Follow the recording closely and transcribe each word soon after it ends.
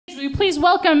we please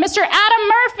welcome Mr. Adam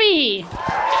Murphy.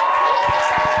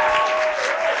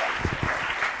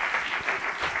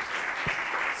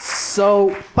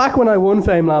 So, back when I won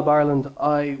FameLab Ireland,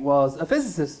 I was a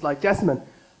physicist like Jessamine,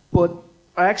 but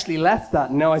I actually left that,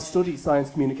 and now I study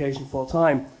science communication full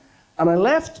time. And I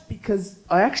left because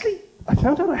I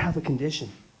found out I have a condition.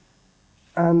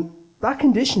 And that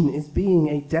condition is being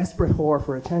a desperate whore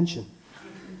for attention.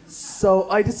 So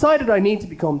I decided I need to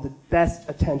become the best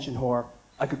attention whore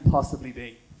I could possibly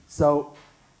be. So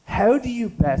how do you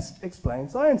best explain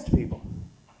science to people?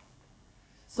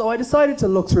 So I decided to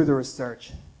look through the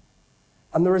research.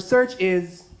 And the research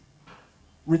is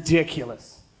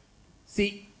ridiculous.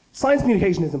 See, science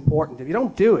communication is important. If you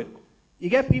don't do it, you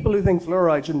get people who think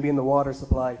fluoride shouldn't be in the water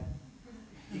supply.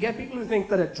 You get people who think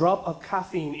that a drop of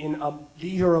caffeine in a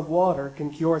litre of water can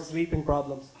cure sleeping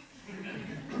problems.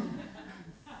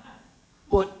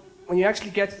 But when you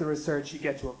actually get to the research, you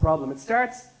get to a problem. It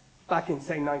starts back in,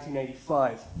 say,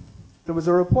 1985. There was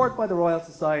a report by the Royal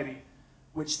Society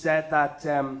which said that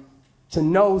to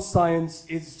know science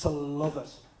is to love it.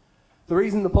 The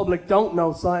reason the public don't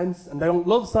know science and they don't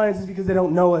love science is because they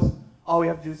don't know it. All we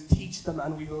have to do is teach them,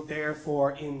 and we will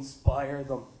therefore inspire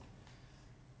them.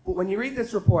 But when you read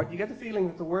this report, you get the feeling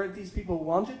that the word these people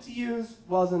wanted to use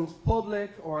wasn't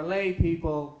public or lay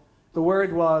people. The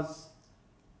word was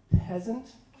peasant.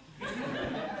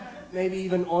 Maybe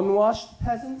even unwashed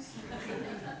peasants.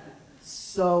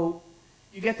 So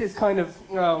you get this kind of,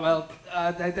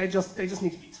 they just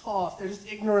need to be taught. They're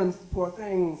just ignorant, poor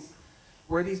things.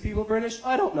 Were these people British?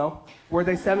 I don't know. Were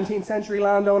they 17th century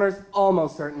landowners?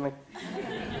 Almost certainly.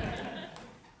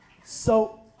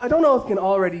 So I don't know if you can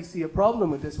already see a problem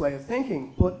with this way of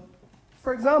thinking, but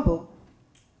for example,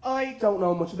 I don't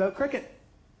know much about cricket.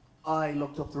 I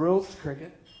looked up the rules to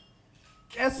cricket.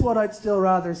 Guess what? I'd still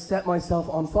rather set myself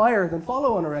on fire than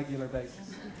follow on a regular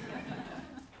basis.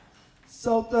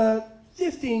 So the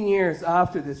 15 years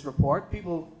after this report,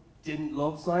 people didn't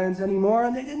love science anymore,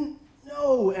 and they didn't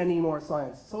know any more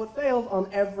science. So it failed on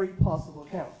every possible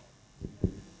count.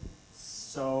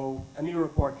 So a new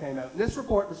report came out. And this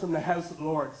report was from the House of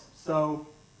Lords. So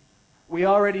we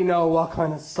already know what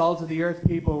kind of salt-of-the-earth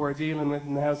people we're dealing with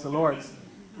in the House of Lords.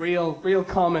 Real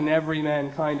common,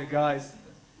 everyman kind of guys.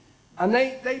 And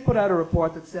they put out a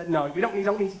report that said, no, we don't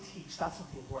need to teach. That's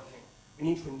not the important thing. We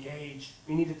need to engage.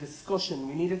 We need a discussion.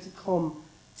 We need it to come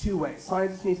two ways.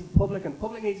 Scientists need to the public, and the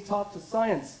public need to talk to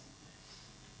science.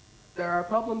 There are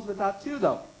problems with that too,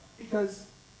 though, because,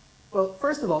 well,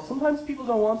 first of all, sometimes people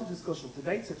don't want a discussion.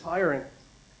 Debates are tiring.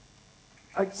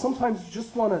 Sometimes you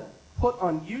just want to put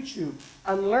on YouTube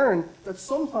and learn that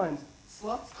sometimes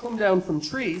sloths come down from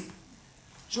trees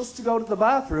just to go to the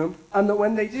bathroom, and that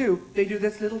when they do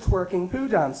this little twerking poo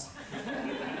dance.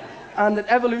 And that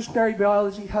evolutionary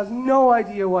biology has no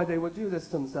idea why they would do this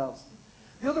to themselves.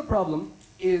 The other problem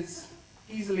is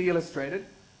easily illustrated.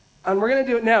 And we're going to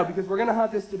do it now because we're going to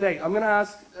have this debate. I'm going to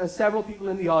ask several people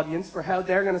in the audience for how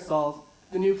they're going to solve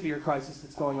the nuclear crisis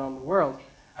that's going on in the world.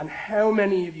 And how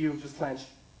many of you have just clenched?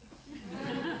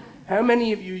 How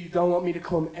many of you don't want me to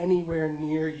come anywhere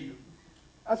near you?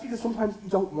 That's because sometimes you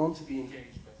don't want to be engaged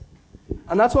with.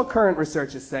 And that's what current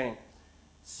research is saying.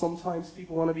 Sometimes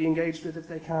people want to be engaged with if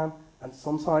they can, and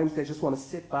sometimes they just want to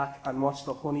sit back and watch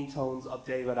the honey tones of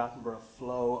David Attenborough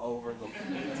flow over them.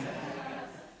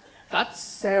 That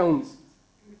sounds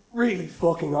really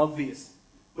fucking obvious,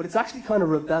 but it's actually kind of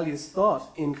rebellious thought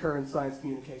in current science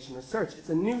communication research. It's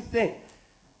a new thing.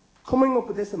 Coming up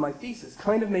with this in my thesis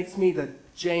kind of makes me the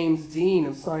James Dean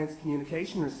of science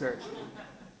communication research.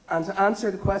 And to answer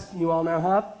the question you all now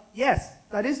have, yes,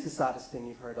 that is the saddest thing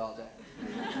you've heard all day.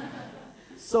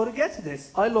 So to get to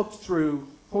this, I looked through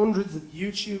hundreds of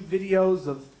YouTube videos,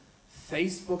 of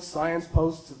Facebook science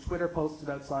posts, of Twitter posts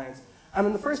about science. And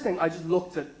then the first thing, I just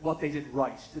looked at what they did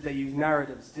right. Did they use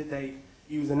narratives? Did they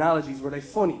use analogies? Were they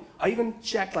funny? I even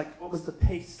checked, what was the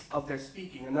pace of their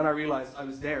speaking? And then I realized I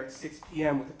was there at 6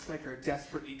 p.m. with a clicker,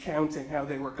 desperately counting how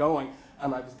they were going,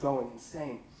 and I was going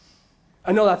insane.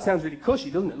 I know that sounds really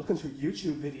cushy, doesn't it? Looking through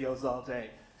YouTube videos all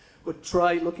day. But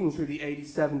try looking through the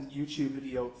 87th YouTube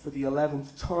video for the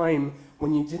 11th time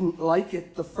when you didn't like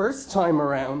it the first time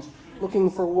around,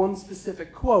 looking for one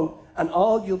specific quote, and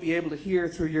all you'll be able to hear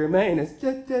through your main is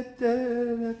da, da,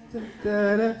 da, da,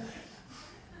 da, da.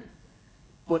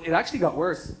 But it actually got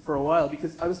worse for a while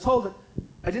because I was told that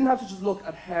I didn't have to just look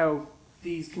at how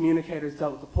these communicators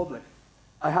dealt with the public.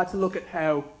 I had to look at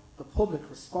how the public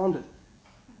responded,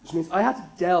 which means I had to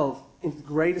delve into the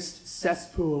greatest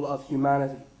cesspool of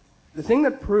humanity. The thing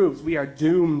that proves we are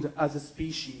doomed as a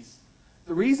species.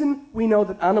 The reason we know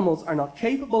that animals are not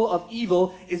capable of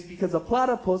evil is because a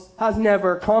platypus has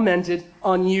never commented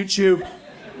on YouTube.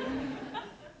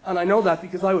 And I know that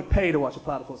because I would pay to watch a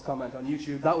platypus comment on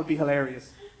YouTube. That would be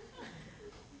hilarious.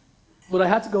 But I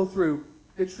had to go through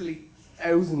literally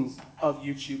thousands of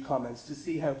YouTube comments to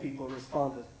see how people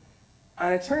responded.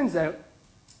 And it turns out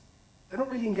they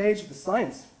don't really engage with the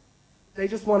science. They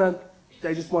just want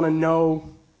to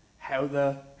know how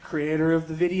the creator of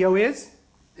the video is.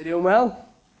 They doing well?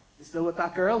 You still with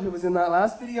that girl who was in that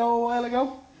last video a while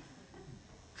ago?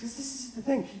 Because this is the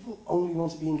thing, people only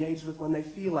want to be engaged with when they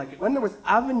feel like it. When there was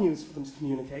avenues for them to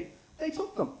communicate, they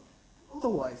took them.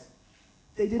 Otherwise,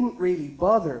 they didn't really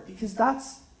bother, because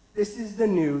this is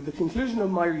the conclusion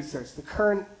of my research, the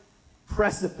current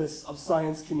precipice of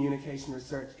science communication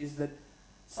research is that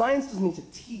science doesn't need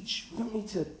to teach. We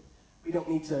don't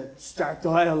need to start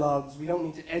dialogues. We don't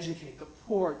need to educate the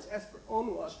poor, desperate,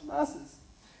 unwashed masses.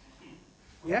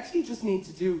 We actually just need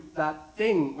to do that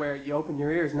thing where you open your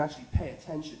ears and actually pay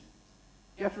attention.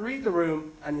 You have to read the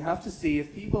room, and you have to see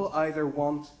if people either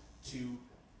want to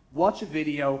watch a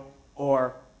video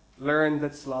or learn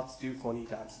that sloths do funny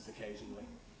dances occasionally.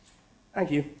 Thank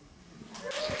you.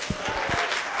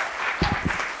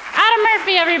 Adam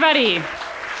Murphy, everybody.